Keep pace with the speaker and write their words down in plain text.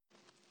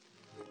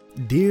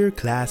Dear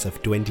class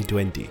of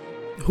 2020,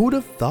 who'd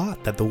have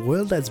thought that the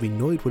world as we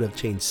know it would have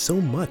changed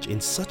so much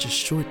in such a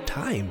short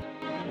time?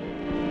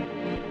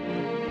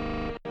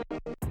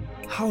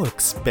 How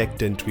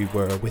expectant we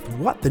were with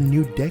what the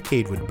new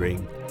decade would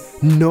bring.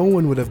 No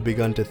one would have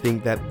begun to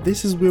think that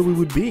this is where we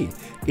would be,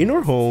 in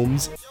our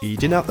homes,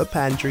 eating out the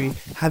pantry,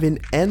 having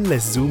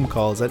endless Zoom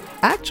calls and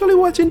actually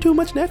watching too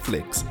much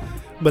Netflix.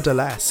 But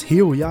alas,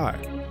 here we are,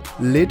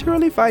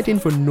 literally fighting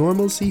for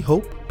normalcy,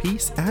 hope,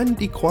 peace and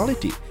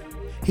equality.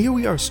 Here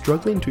we are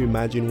struggling to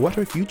imagine what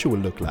our future will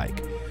look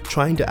like,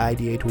 trying to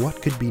ideate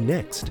what could be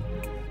next.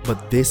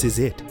 But this is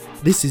it.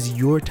 This is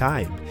your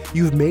time.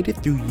 You've made it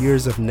through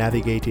years of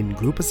navigating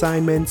group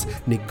assignments,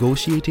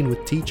 negotiating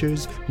with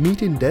teachers,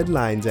 meeting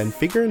deadlines, and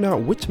figuring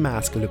out which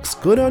mask looks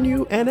good on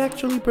you and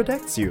actually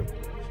protects you.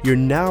 You're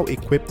now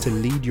equipped to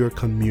lead your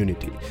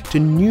community to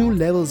new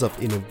levels of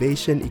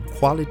innovation,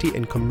 equality,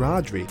 and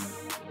camaraderie.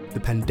 The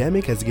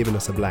pandemic has given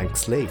us a blank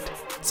slate,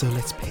 so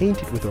let's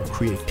paint it with our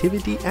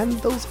creativity and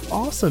those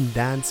awesome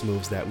dance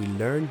moves that we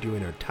learned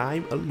during our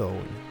time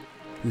alone.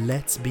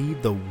 Let's be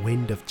the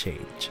wind of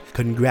change.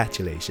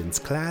 Congratulations,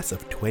 class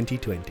of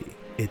 2020.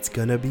 It's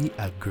gonna be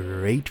a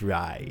great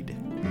ride.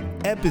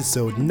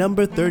 Episode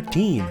number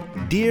 13.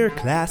 Dear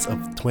class of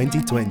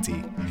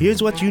 2020.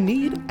 Here's what you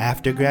need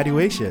after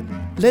graduation.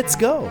 Let's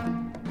go.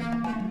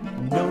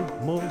 No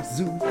more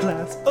Zoom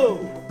class. Oh,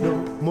 no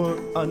more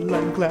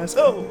online class.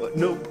 Oh,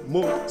 no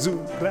more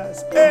Zoom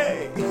class.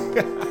 Hey!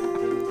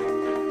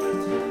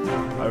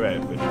 All right.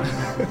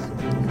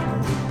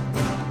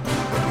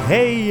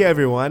 Hey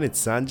everyone,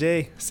 it's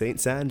Sanjay, Saint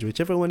Sanj,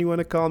 whichever one you want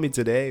to call me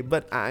today,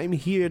 but I'm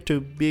here to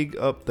big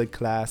up the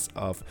class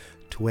of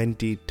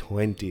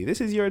 2020. This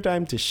is your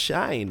time to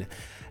shine,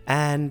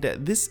 and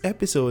this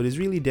episode is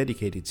really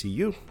dedicated to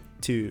you,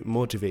 to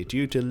motivate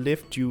you, to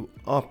lift you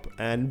up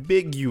and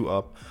big you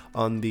up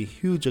on the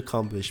huge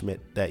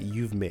accomplishment that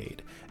you've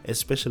made,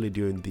 especially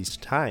during these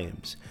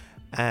times.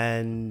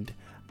 And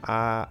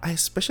I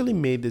especially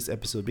made this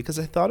episode because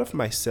I thought of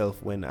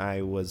myself when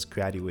I was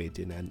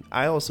graduating, and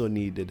I also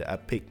needed a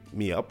pick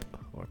me up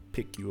or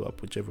pick you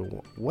up, whichever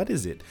one. What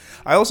is it?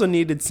 I also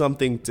needed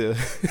something to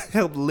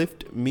help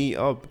lift me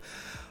up.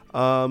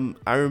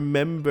 I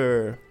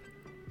remember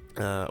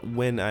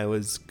when I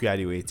was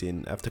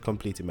graduating after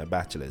completing my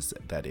bachelor's,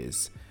 that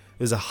is.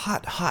 It was a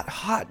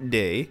hot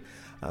day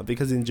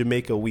because in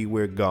Jamaica we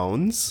wear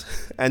gowns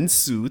and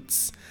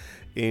suits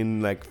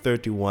in like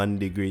 31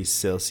 degrees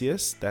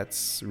Celsius.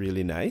 That's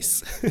really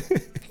nice.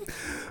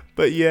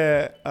 But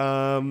yeah,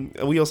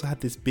 we also had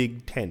this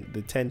big tent.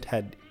 The tent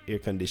had air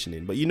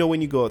conditioning, but you know,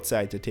 when you go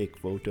outside to take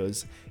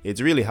photos,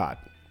 it's really hot.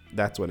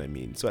 That's what I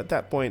mean. So at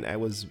that point I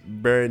was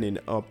burning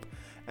up,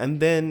 and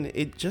then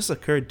it just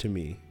occurred to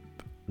me,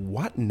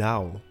 what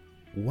now?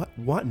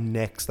 What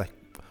next? Like,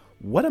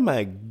 what am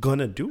I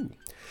gonna do?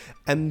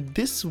 And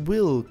this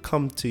will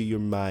come to your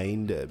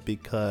mind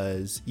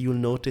because you'll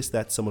notice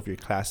that some of your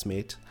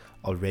classmates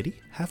already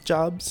have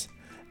jobs,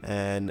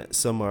 and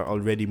some are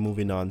already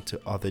moving on to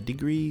other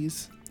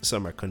degrees.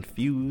 Some are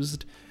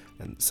confused,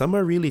 and some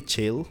are really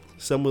chill.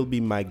 Some will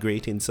be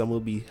migrating, some will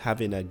be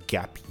having a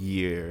gap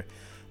year.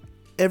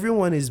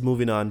 Everyone is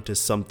moving on to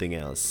something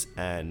else,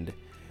 and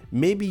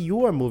maybe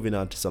you are moving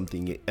on to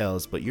something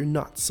else, but you're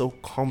not so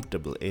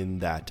comfortable in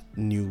that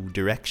new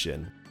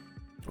direction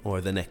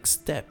or the next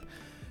step.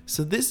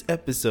 So this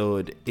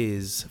episode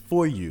is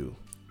for you,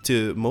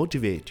 to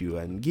motivate you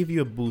and give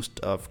you a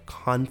boost of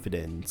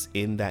confidence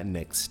in that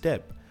next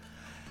step.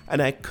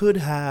 And I could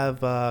have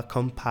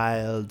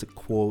compiled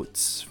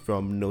quotes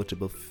from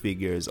notable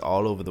figures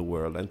all over the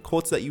world, and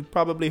quotes that you've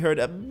probably heard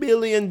a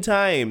billion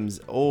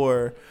times,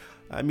 or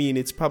I mean,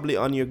 it's probably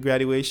on your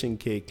graduation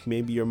cake.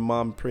 Maybe your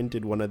mom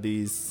printed one of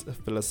these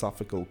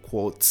philosophical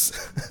quotes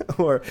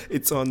or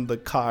it's on the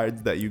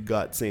cards that you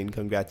got saying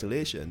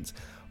congratulations.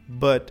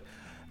 But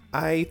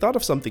I thought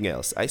of something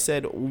else. I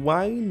said,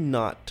 why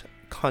not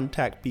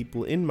contact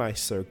people in my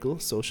circle,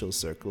 social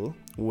circle,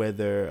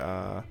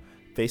 whether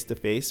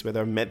face-to-face,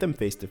 whether I met them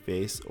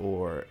face-to-face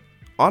or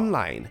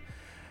online,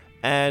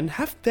 and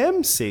have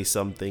them say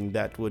something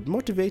that would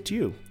motivate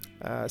you.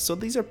 So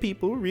these are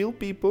people, real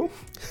people,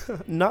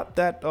 not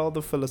that all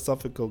the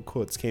philosophical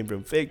quotes came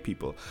from fake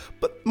people,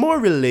 but more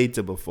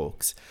relatable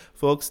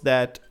folks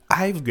that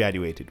I've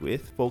graduated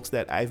with, folks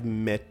that I've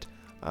met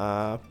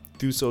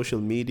through social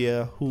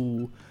media,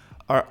 who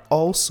are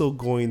also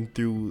going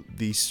through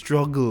the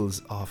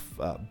struggles of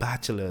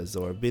bachelor's,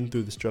 or been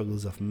through the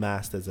struggles of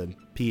master's and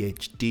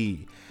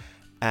PhD,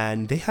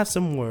 and they have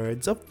some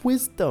words of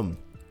wisdom.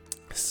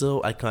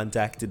 So I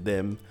contacted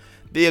them,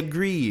 they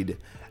agreed,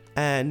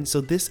 and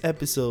so this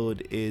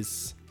episode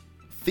is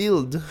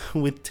filled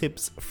with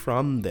tips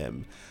from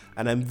them,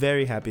 and I'm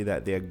very happy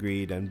that they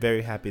agreed. I'm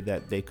very happy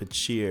that they could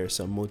share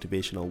some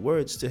motivational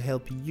words to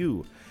help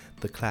you,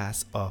 the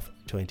class of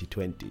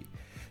 2020.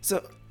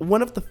 So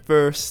one of the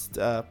first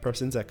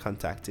persons I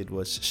contacted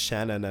was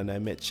Shannon, and I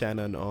met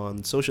Shannon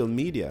on social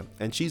media,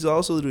 and she's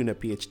also doing a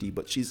PhD,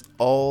 but she's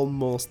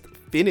almost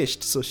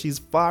finished, so she's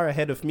far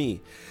ahead of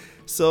me.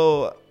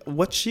 So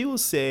what she will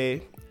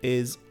say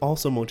is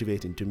also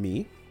motivating to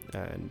me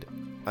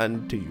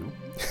and to you.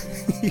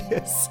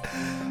 Yes.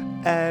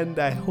 And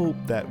I hope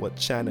that what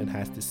Shannon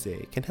has to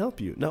say can help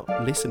you. Now,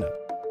 listen up.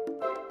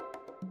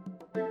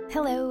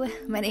 Hello,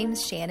 my name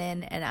is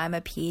Shannon, and I'm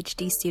a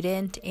PhD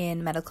student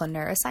in medical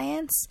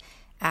neuroscience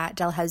at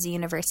Dalhousie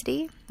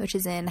University, which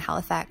is in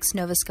Halifax,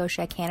 Nova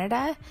Scotia,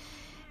 Canada.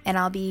 And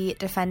I'll be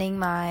defending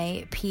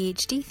my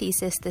PhD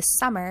thesis this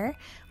summer,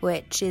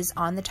 which is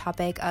on the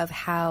topic of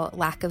how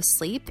lack of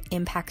sleep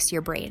impacts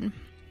your brain.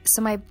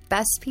 So my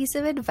best piece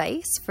of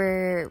advice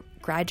for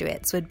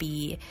graduates would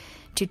be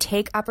to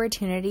take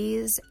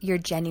opportunities you're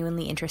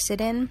genuinely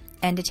interested in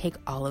and to take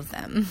all of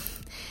them.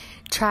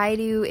 Try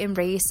to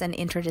embrace an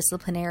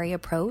interdisciplinary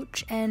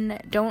approach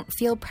and don't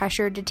feel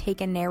pressured to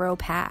take a narrow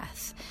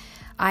path.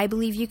 I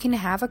believe you can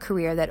have a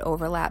career that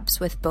overlaps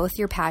with both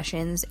your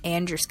passions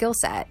and your skill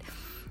set,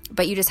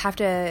 but you just have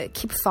to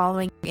keep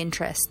following your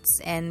interests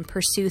and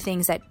pursue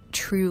things that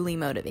truly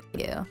motivate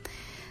you.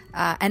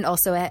 And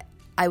also,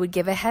 I would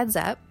give a heads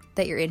up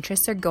that your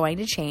interests are going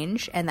to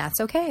change, and that's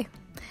okay.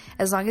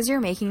 As long as you're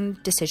making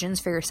decisions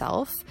for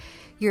yourself,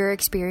 your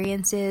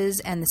experiences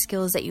and the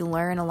skills that you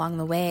learn along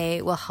the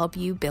way will help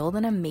you build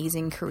an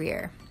amazing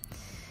career.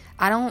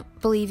 I don't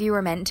believe you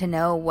were meant to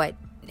know what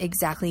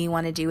exactly you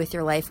want to do with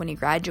your life when you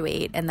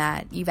graduate, and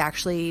that you've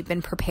actually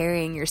been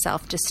preparing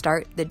yourself to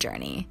start the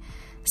journey.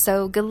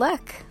 So good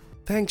luck.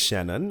 Thanks,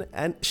 Shannon.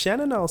 And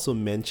Shannon also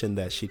mentioned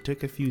that she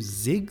took a few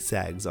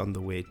zigzags on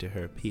the way to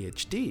her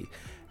PhD.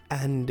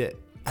 And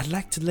I'd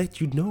like to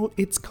let you know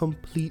it's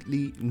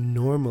completely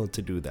normal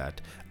to do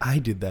that. I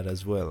did that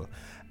as well.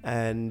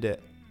 And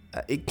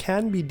it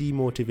can be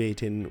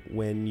demotivating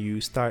when you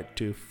start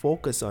to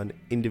focus on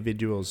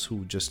individuals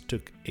who just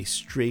took a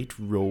straight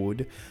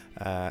road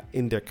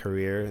in their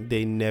career.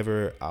 They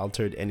never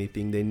altered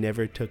anything. They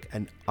never took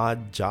an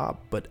odd job.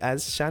 But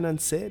as Shannon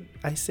said,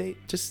 I say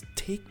just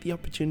take the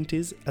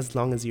opportunities as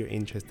long as you're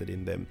interested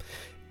in them.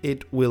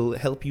 It will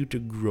help you to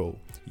grow.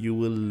 You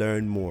will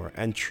learn more.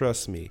 And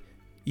trust me,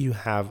 you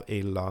have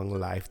a long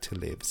life to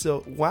live.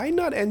 So why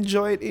not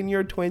enjoy it in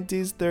your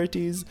 20s,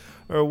 30s,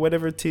 or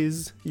whatever it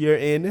is you're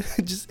in?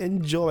 Just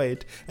enjoy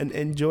it and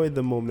enjoy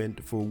the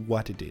moment for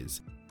what it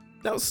is.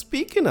 Now,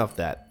 speaking of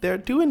that, there are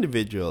two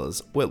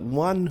individuals. Well,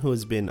 one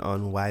who's been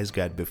on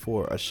WiseGrad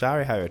before,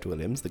 Ashari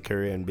Harriott-Williams, the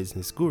career and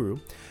business guru,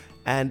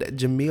 and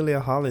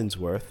Jamelia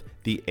Hollingsworth,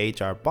 the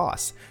HR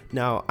boss.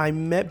 Now, I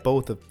met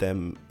both of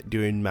them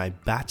during my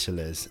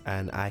bachelor's,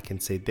 and I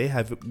can say they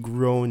have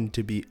grown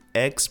to be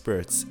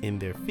experts in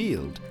their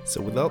field.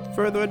 So without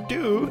further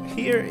ado,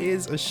 here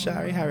is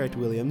Ashari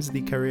Harriott-Williams,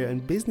 the career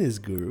and business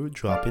guru,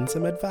 dropping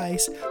some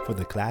advice for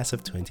the class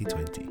of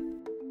 2020.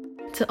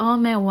 To all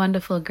my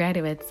wonderful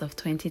graduates of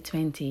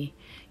 2020,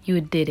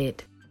 you did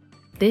it.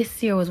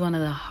 This year was one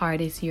of the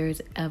hardest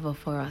years ever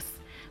for us,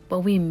 but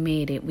we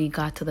made it. We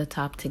got to the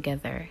top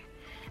together.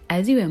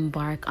 As you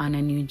embark on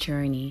a new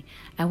journey,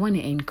 I want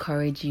to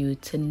encourage you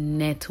to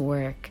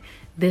network.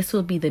 This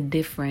will be the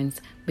difference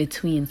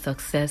between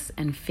success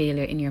and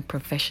failure in your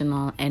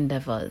professional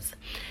endeavors.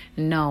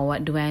 Now,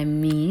 what do I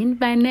mean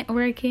by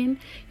networking?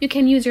 You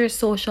can use your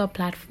social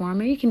platform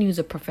or you can use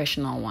a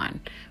professional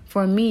one.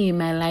 For me,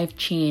 my life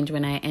changed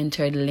when I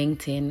entered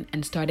LinkedIn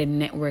and started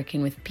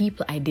networking with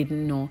people I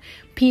didn't know,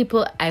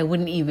 people I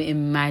wouldn't even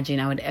imagine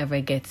I would ever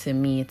get to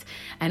meet.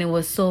 And it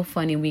was so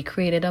funny. We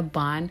created a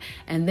bond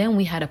and then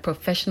we had a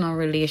professional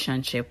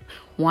relationship,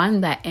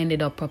 one that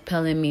ended up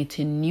propelling me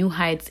to new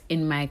heights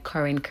in my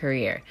current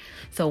career.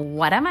 So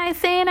what am I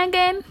saying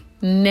again?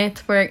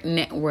 Network,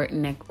 network,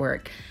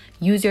 network.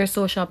 Use your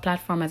social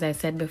platform, as I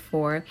said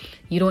before.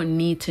 You don't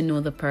need to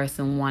know the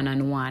person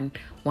one-on-one.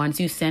 Once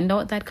you send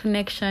out that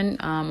connection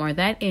or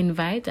that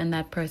invite and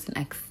that person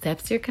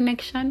accepts your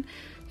connection,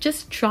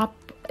 just drop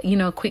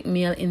a quick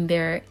mail in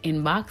their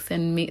inbox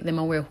and make them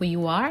aware who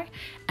you are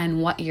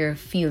and what your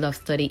field of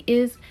study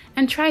is,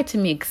 and try to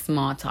make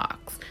small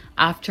talks.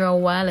 After a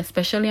while,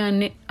 especially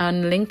on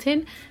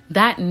LinkedIn,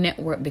 that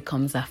network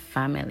becomes a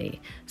family.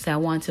 So I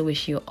want to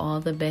wish you all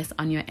the best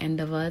on your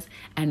endeavors.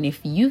 And if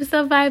you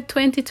survive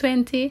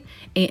 2020,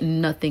 ain't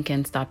nothing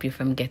can stop you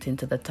from getting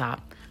to the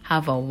top.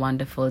 Have a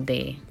wonderful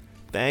day.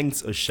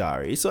 Thanks,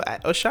 Oshari. So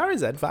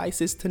Oshari's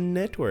advice is to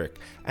network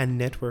and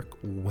network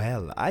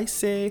well. I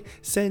say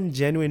send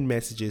genuine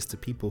messages to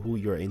people who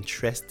you're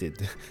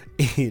interested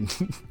in.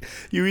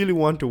 You really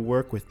want to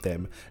work with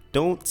them.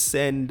 Don't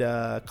send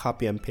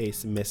copy and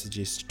paste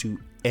messages to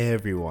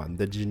everyone.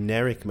 The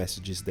generic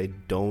messages, they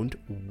don't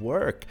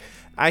work.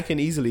 I can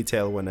easily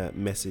tell when a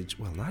message,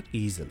 well, not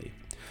easily,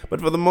 but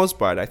for the most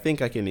part, I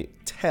think I can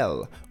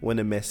tell when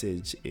a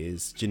message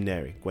is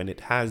generic, when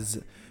it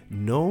has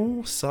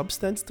no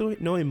substance to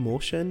it, no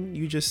emotion.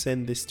 You just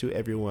send this to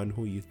everyone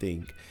who you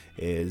think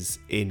is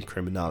in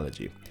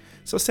criminology.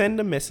 So send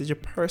a message, a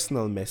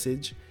personal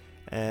message,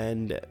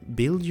 and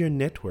build your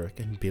network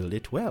and build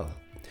it well.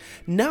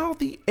 Now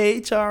the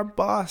HR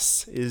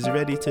boss is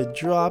ready to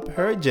drop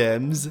her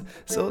gems,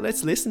 so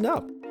let's listen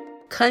up.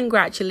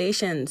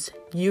 Congratulations,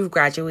 you've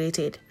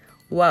graduated.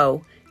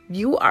 Wow,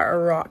 You are a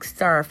rock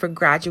star for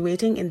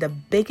graduating in the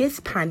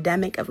biggest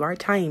pandemic of our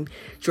time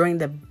during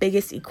the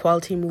biggest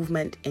equality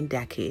movement in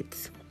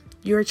decades.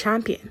 You're a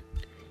champion.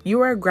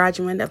 You are a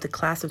graduate of the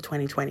class of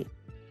 2020.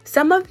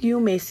 Some of you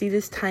may see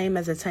this time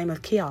as a time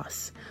of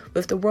chaos,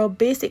 with the world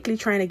basically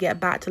trying to get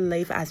back to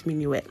life as we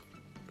knew it.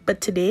 But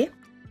today,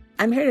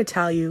 I'm here to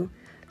tell you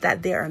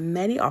that there are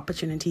many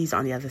opportunities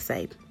on the other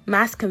side.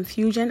 Mass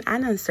confusion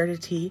and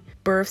uncertainty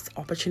births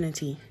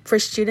opportunity. For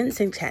students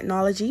in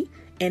technology,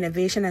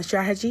 innovation and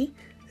strategy,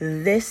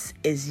 this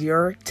is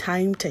your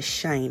time to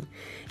shine.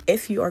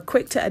 If you are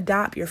quick to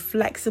adapt, you're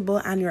flexible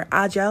and you're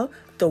agile,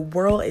 the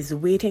world is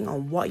waiting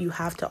on what you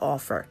have to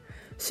offer.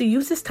 So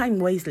use this time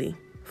wisely.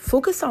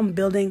 Focus on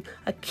building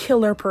a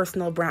killer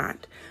personal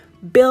brand.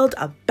 Build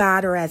a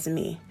bad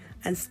resume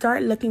and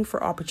start looking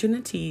for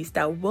opportunities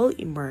that will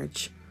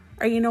emerge.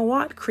 Or you know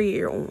what? Create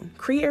your own.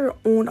 Create your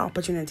own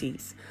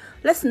opportunities.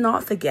 Let's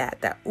not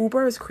forget that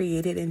Uber was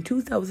created in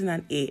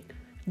 2008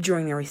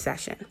 during a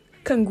recession.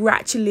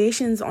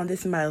 Congratulations on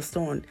this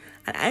milestone,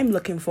 and I'm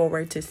looking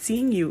forward to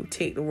seeing you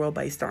take the world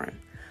by storm.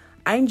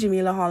 I'm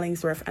Jamila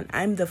Hollingsworth, and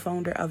I'm the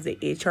founder of the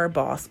HR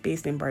Boss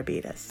based in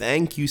Barbados.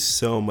 Thank you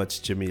so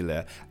much,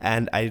 Jamila.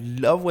 And I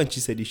love when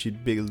she said you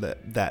should build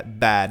that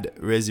bad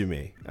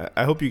resume.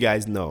 I hope you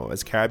guys know,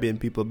 as Caribbean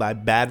people, by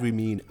bad we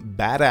mean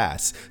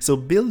badass. So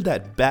build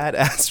that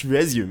badass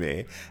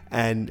resume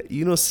and,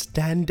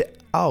 stand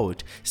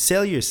out.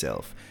 Sell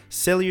yourself.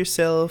 Sell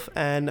yourself,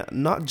 and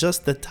not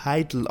just the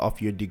title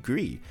of your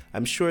degree.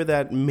 I'm sure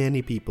that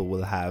many people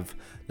will have,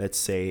 let's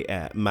say,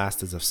 a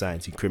Masters of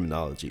Science in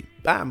Criminology.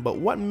 Bam! But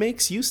what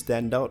makes you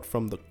stand out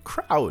from the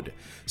crowd?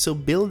 So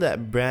build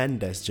that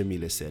brand, as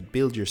Jamila said.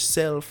 Build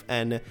yourself,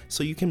 and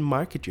so you can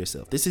market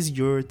yourself. This is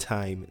your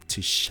time to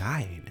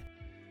shine.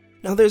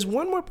 Now, there's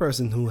one more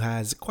person who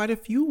has quite a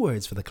few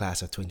words for the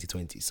class of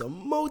 2020,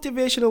 some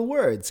motivational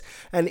words.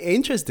 And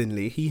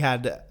interestingly, he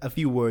had a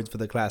few words for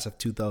the class of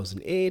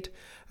 2008,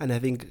 and I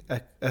think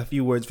a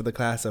few words for the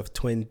class of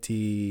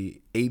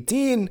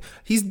 2018.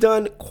 He's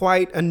done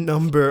quite a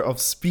number of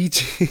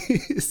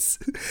speeches.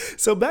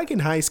 So back in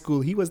high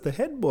school, he was the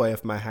head boy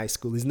of my high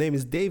school. His name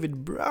is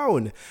David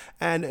Brown.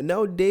 And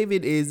now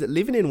David is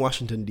living in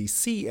Washington,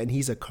 D.C., and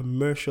he's a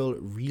commercial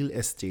real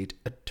estate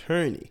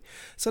attorney.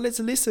 So let's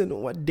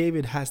listen what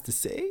David has to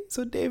say.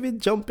 So David,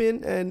 jump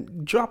in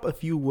and drop a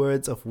few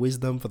words of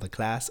wisdom for the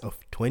class of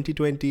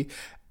 2020,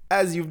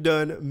 as you've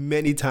done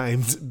many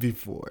times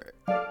before.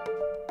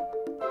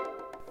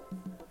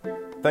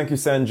 Thank you,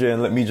 Sanjay,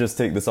 and let me just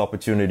take this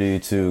opportunity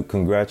to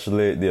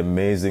congratulate the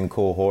amazing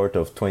cohort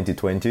of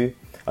 2020.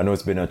 I know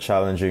it's been a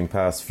challenging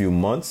past few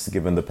months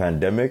given the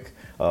pandemic,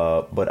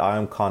 but I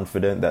am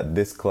confident that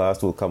this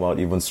class will come out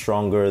even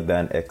stronger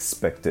than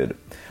expected.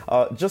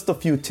 Just a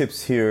few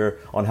tips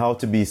here on how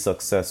to be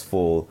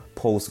successful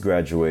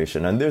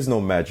post-graduation, and there's no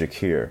magic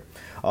here.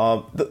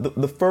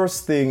 The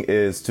first thing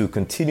is to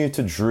continue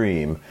to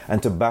dream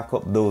and to back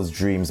up those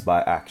dreams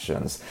by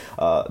actions.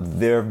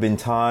 There have been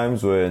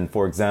times when,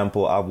 for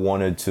example, I've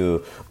wanted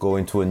to go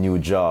into a new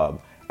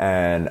job,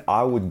 and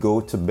I would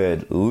go to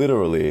bed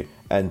literally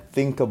and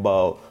think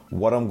about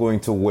what I'm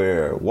going to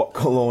wear, what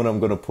cologne I'm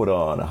going to put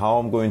on, how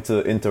I'm going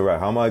to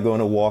interact, how am I going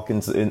to walk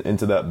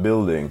into that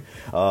building,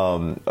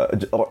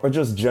 or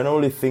just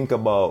generally think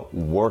about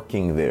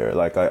working there.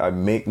 Like I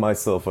make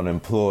myself an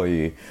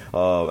employee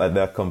at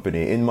that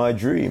company in my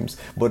dreams.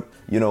 But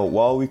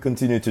while we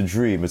continue to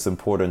dream, it's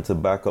important to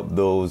back up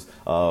those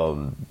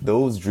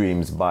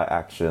dreams by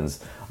actions,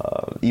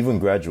 even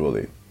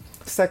gradually.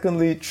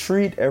 Secondly,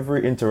 treat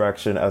every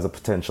interaction as a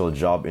potential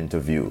job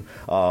interview.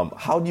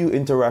 How do you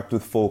interact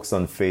with folks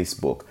on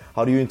Facebook?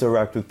 How do you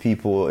interact with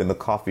people in the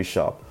coffee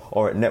shop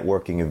or at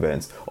networking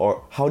events?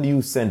 Or how do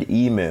you send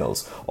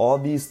emails? All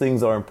these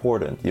things are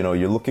important.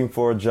 You're looking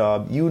for a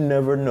job. You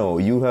never know.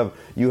 You have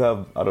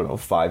I don't know,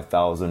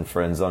 5,000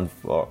 friends on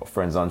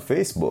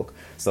Facebook.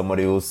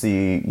 Somebody will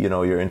see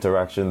your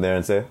interaction there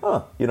and say,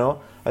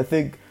 I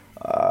think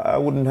I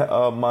wouldn't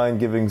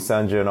mind giving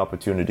Sanjay an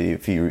opportunity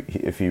if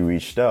he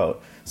reached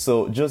out.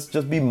 So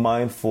just be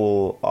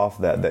mindful of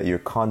that you're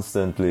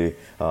constantly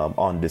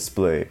on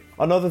display.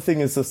 Another thing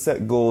is to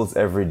set goals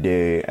every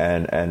day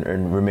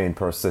and remain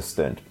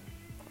persistent.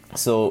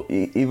 So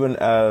even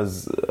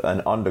as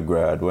an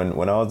undergrad,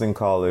 when I was in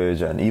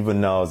college, and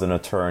even now as an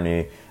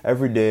attorney,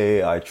 every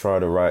day I try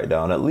to write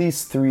down at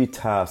least 3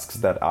 tasks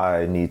that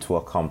I need to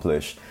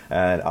accomplish.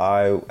 And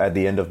I, at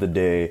the end of the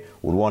day,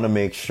 would want to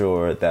make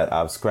sure that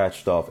I've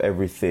scratched off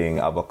everything,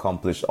 I've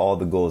accomplished all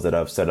the goals that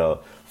I've set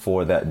out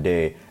for that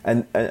day.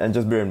 And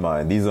just bear in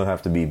mind, these don't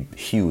have to be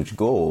huge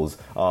goals.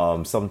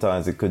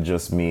 Sometimes it could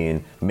just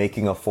mean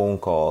making a phone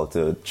call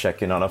to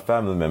check in on a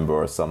family member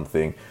or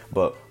something.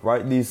 But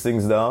write these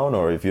things down,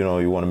 or if you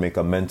want to make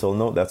a mental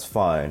note, that's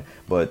fine.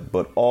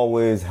 But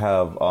always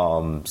have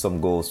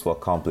some goals to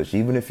accomplish,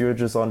 even if you're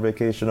just on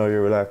vacation or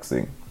you're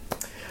relaxing.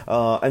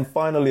 And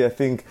finally, I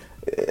think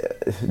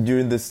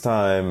during this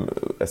time,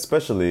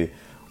 especially,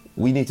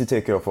 we need to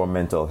take care of our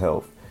mental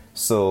health.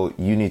 So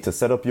you need to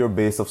set up your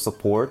base of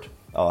support.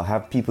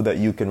 have people that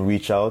you can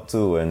reach out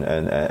to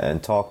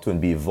and talk to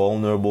and be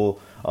vulnerable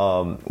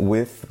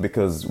with,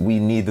 because we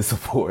need the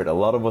support. A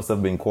lot of us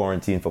have been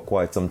quarantined for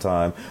quite some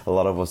time. A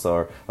lot of us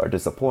are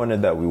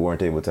disappointed that we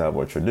weren't able to have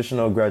our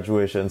traditional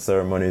graduation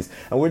ceremonies,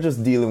 and we're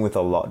just dealing with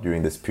a lot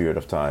during this period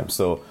of time.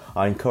 So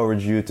I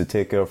encourage you to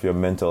take care of your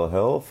mental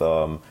health.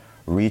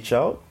 Reach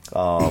out,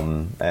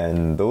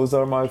 and those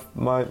are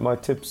my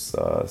tips,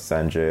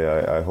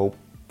 Sanjay. I hope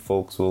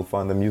folks will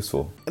find them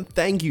useful. And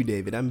thank you,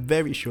 David. I'm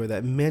very sure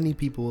that many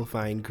people will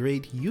find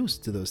great use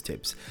to those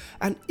tips.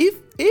 And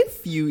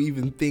if you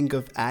even think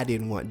of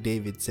adding what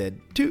David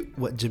said to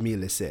what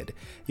Jamila said,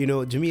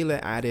 Jamila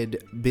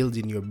added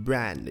building your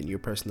brand and your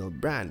personal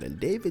brand, and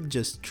David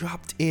just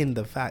dropped in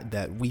the fact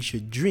that we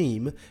should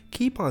dream,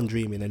 keep on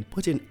dreaming, and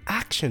put in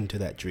action to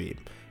that dream.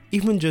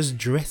 Even just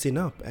dressing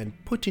up and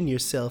putting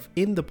yourself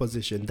in the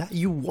position that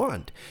you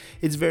want.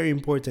 It's very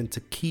important to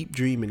keep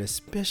dreaming,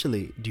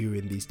 especially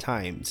during these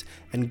times,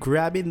 and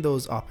grabbing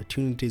those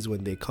opportunities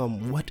when they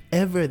come,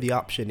 whatever the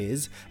option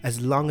is.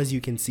 As long as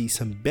you can see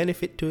some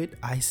benefit to it,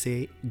 I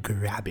say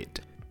grab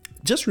it.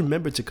 Just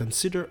remember to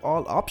consider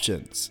all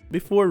options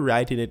before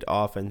writing it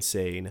off and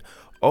saying,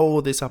 oh,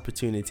 this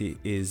opportunity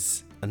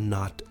is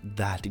not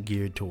that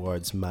geared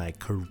towards my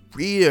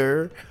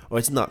career, or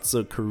it's not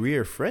so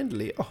career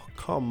friendly. Oh,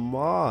 come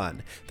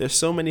on. There's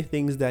so many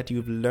things that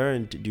you've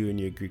learned during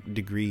your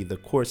degree, the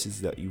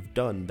courses that you've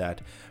done,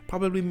 that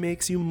probably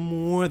makes you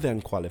more than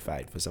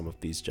qualified for some of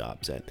these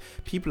jobs, and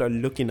people are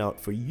looking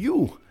out for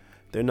you.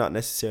 They're not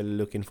necessarily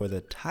looking for the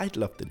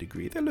title of the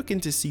degree. They're looking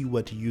to see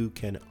what you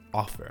can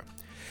offer.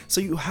 So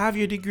you have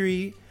your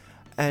degree,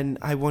 and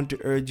I want to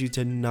urge you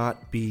to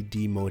not be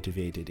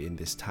demotivated in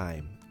this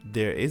time.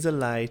 There is a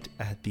light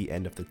at the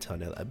end of the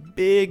tunnel, a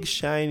big,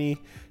 shiny,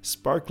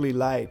 sparkly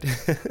light.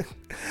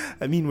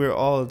 I mean, we're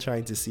all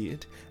trying to see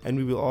it, and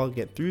we will all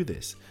get through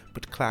this.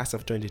 But class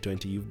of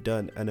 2020, you've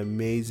done an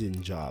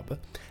amazing job.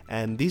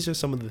 And these are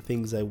some of the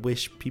things I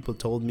wish people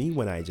told me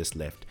when I just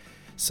left.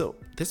 So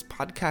this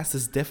podcast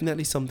is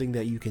definitely something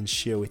that you can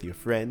share with your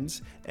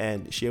friends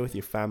and share with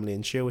your family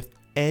and share with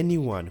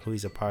anyone who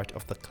is a part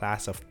of the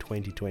class of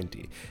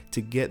 2020 to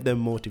get them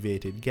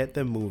motivated, get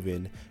them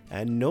moving,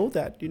 and know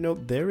that,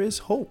 there is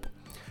hope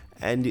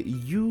and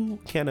you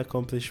can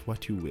accomplish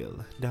what you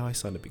will. Now I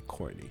sound a bit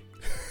corny.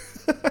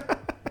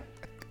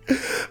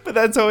 But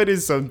that's how it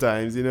is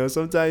sometimes,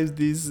 sometimes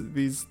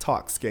these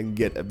talks can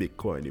get a bit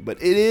corny, but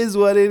it is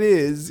what it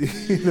is,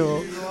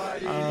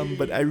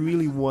 but I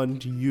really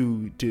want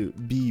you to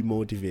be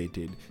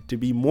motivated, to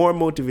be more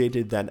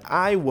motivated than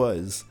I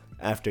was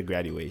after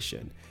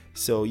graduation.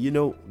 So,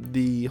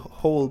 the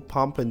whole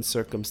pomp and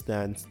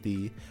circumstance,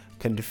 the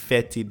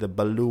confetti, the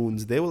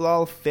balloons, they will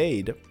all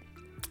fade.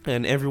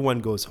 And everyone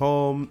goes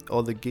home.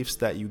 All the gifts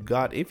that you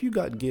got, if you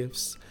got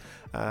gifts,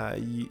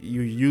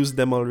 you used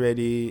them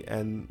already.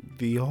 And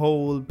the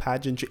whole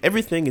pageantry,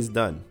 everything is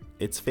done.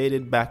 It's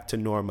faded back to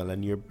normal.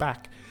 And you're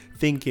back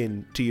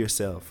thinking to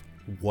yourself,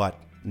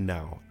 what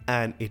now?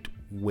 And it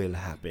will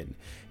happen.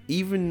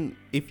 Even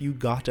if you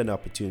got an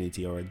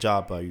opportunity or a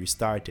job or you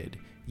started,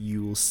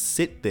 you'll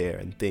sit there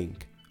and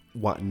think,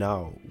 what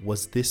now?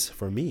 Was this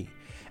for me?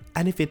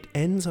 And if it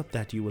ends up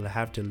that you will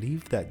have to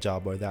leave that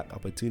job or that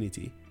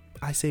opportunity,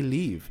 I say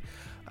leave.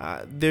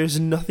 There's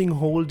nothing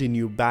holding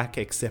you back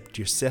except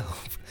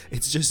yourself.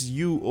 It's just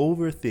you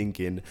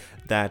overthinking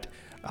that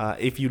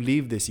if you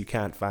leave this, you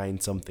can't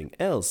find something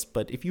else.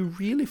 But if you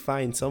really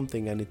find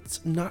something and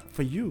it's not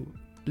for you,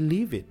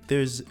 leave it.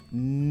 There's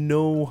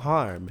no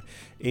harm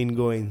in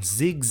going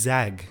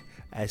zigzag,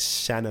 as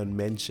Shannon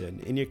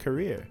mentioned, in your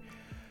career.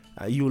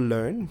 You'll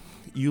learn,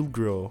 you'll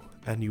grow,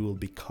 and you will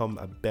become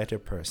a better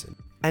person.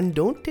 And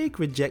don't take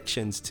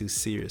rejections too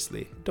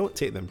seriously. Don't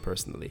take them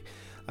personally.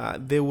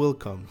 They will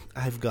come.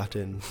 I've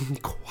gotten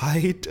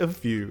quite a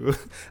few.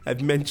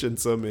 I've mentioned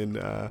some in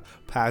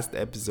past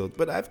episodes,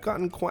 but I've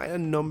gotten quite a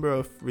number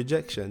of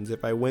rejections.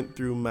 If I went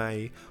through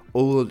my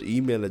old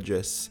email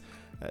address,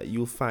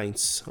 you'll find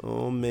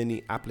so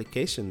many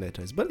application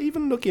letters. But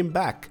even looking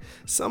back,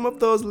 some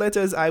of those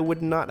letters I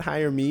would not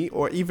hire me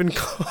or even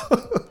call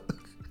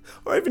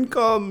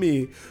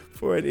me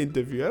for an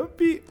interview. I would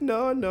be,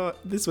 no,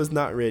 this was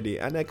not ready.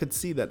 And I could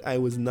see that I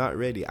was not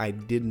ready. I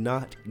did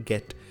not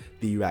get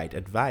the right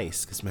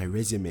advice because my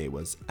resume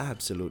was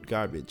absolute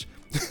garbage.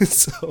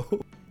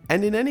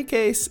 And in any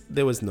case,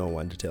 there was no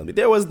one to tell me.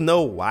 There was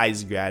no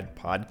Wise Grad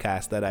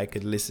podcast that I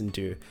could listen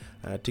to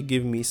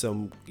give me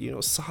some,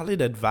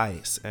 solid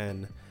advice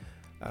and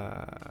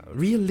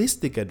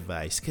realistic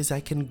advice, because I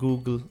can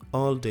Google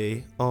all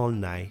day, all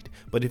night,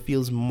 but it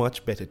feels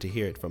much better to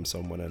hear it from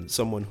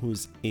someone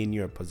who's in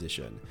your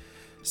position.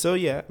 So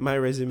yeah, my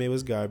resume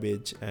was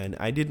garbage and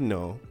I didn't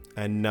know.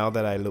 And now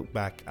that I look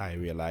back, I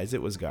realize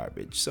it was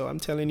garbage. So I'm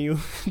telling you,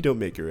 don't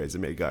make your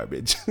resume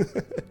garbage.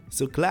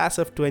 So class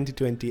of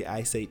 2020,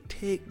 I say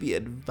take the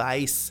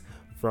advice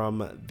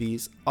from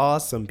these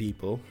awesome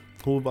people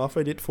who've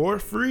offered it for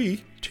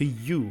free to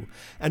you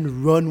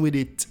and run with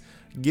it.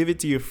 Give it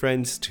to your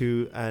friends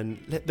too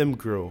and let them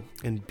grow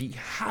and be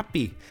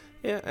happy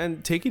Yeah,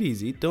 and take it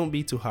easy. Don't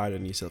be too hard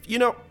on yourself.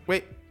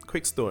 Wait,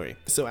 quick story.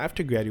 So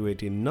after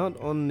graduating, not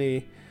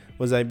only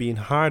was I being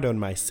hard on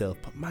myself,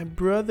 but my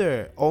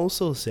brother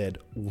also said,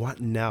 "What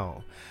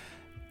now?"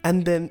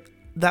 And then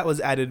that was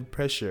added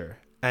pressure.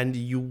 And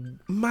you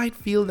might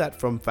feel that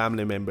from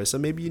family members. So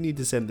maybe you need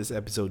to send this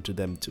episode to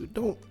them too.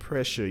 Don't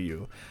pressure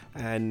you.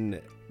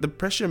 And the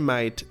pressure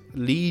might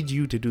lead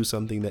you to do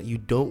something that you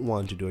don't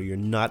want to do or you're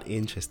not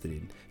interested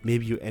in.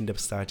 Maybe you end up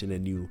starting a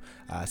new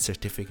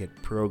certificate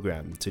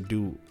program to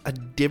do a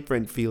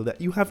different field that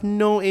you have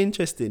no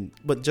interest in.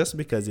 But just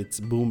because it's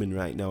booming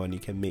right now and you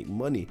can make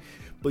money.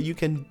 But you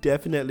can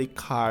definitely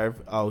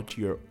carve out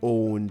your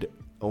own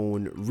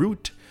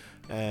route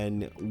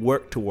and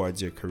work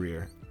towards your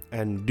career.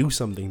 And do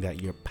something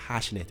that you're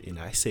passionate in.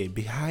 I say,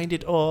 behind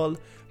it all,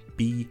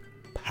 be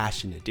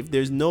passionate. If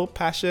there's no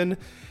passion,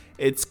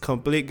 it's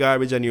complete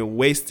garbage and you're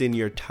wasting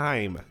your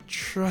time.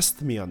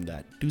 Trust me on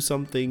that. Do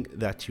something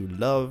that you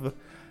love,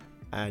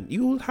 and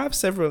you will have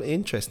several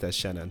interests, as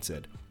Shannon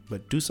said.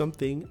 But do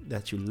something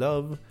that you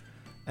love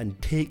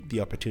and take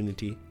the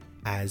opportunity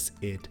as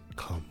it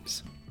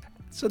comes.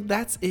 So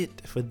that's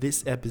it for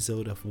this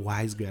episode of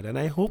WiseGrad, and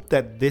I hope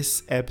that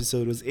this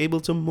episode was able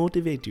to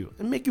motivate you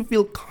and make you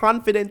feel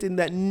confident in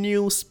that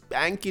new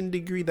spanking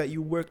degree that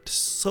you worked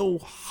so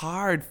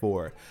hard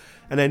for.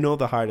 And I know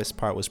the hardest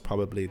part was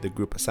probably the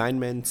group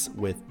assignments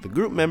with the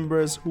group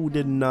members who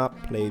did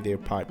not play their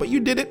part, but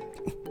you did it.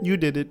 You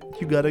did it.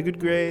 You got a good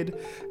grade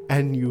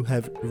and you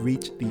have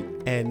reached the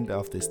end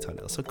of this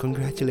tunnel. So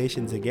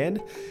congratulations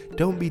again.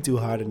 Don't be too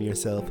hard on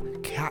yourself.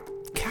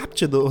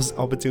 Capture those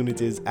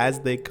opportunities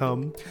as they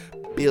come,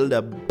 build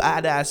a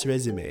badass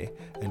resume,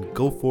 and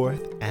go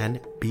forth and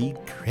be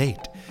great.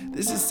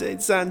 This is Saint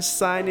Sanj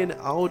signing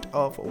out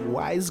of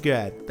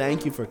WiseGrad.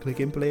 Thank you for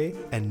clicking play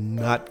and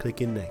not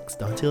clicking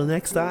next. Until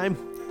next time,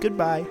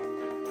 goodbye.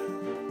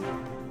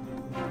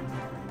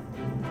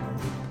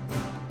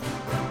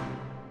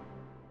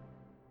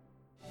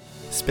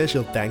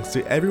 Special thanks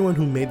to everyone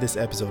who made this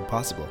episode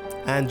possible.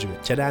 Andrew,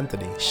 Chad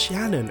Anthony,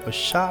 Shannon,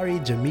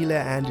 Oshari, Jamila,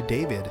 and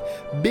David.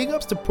 Big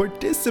ups to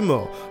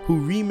Portissimo,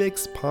 who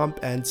remixed Pomp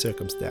and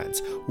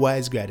Circumstance.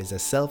 WiseGrad is a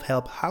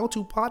self-help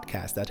how-to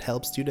podcast that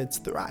helps students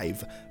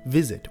thrive.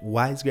 Visit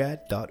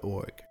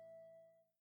wisegrad.org.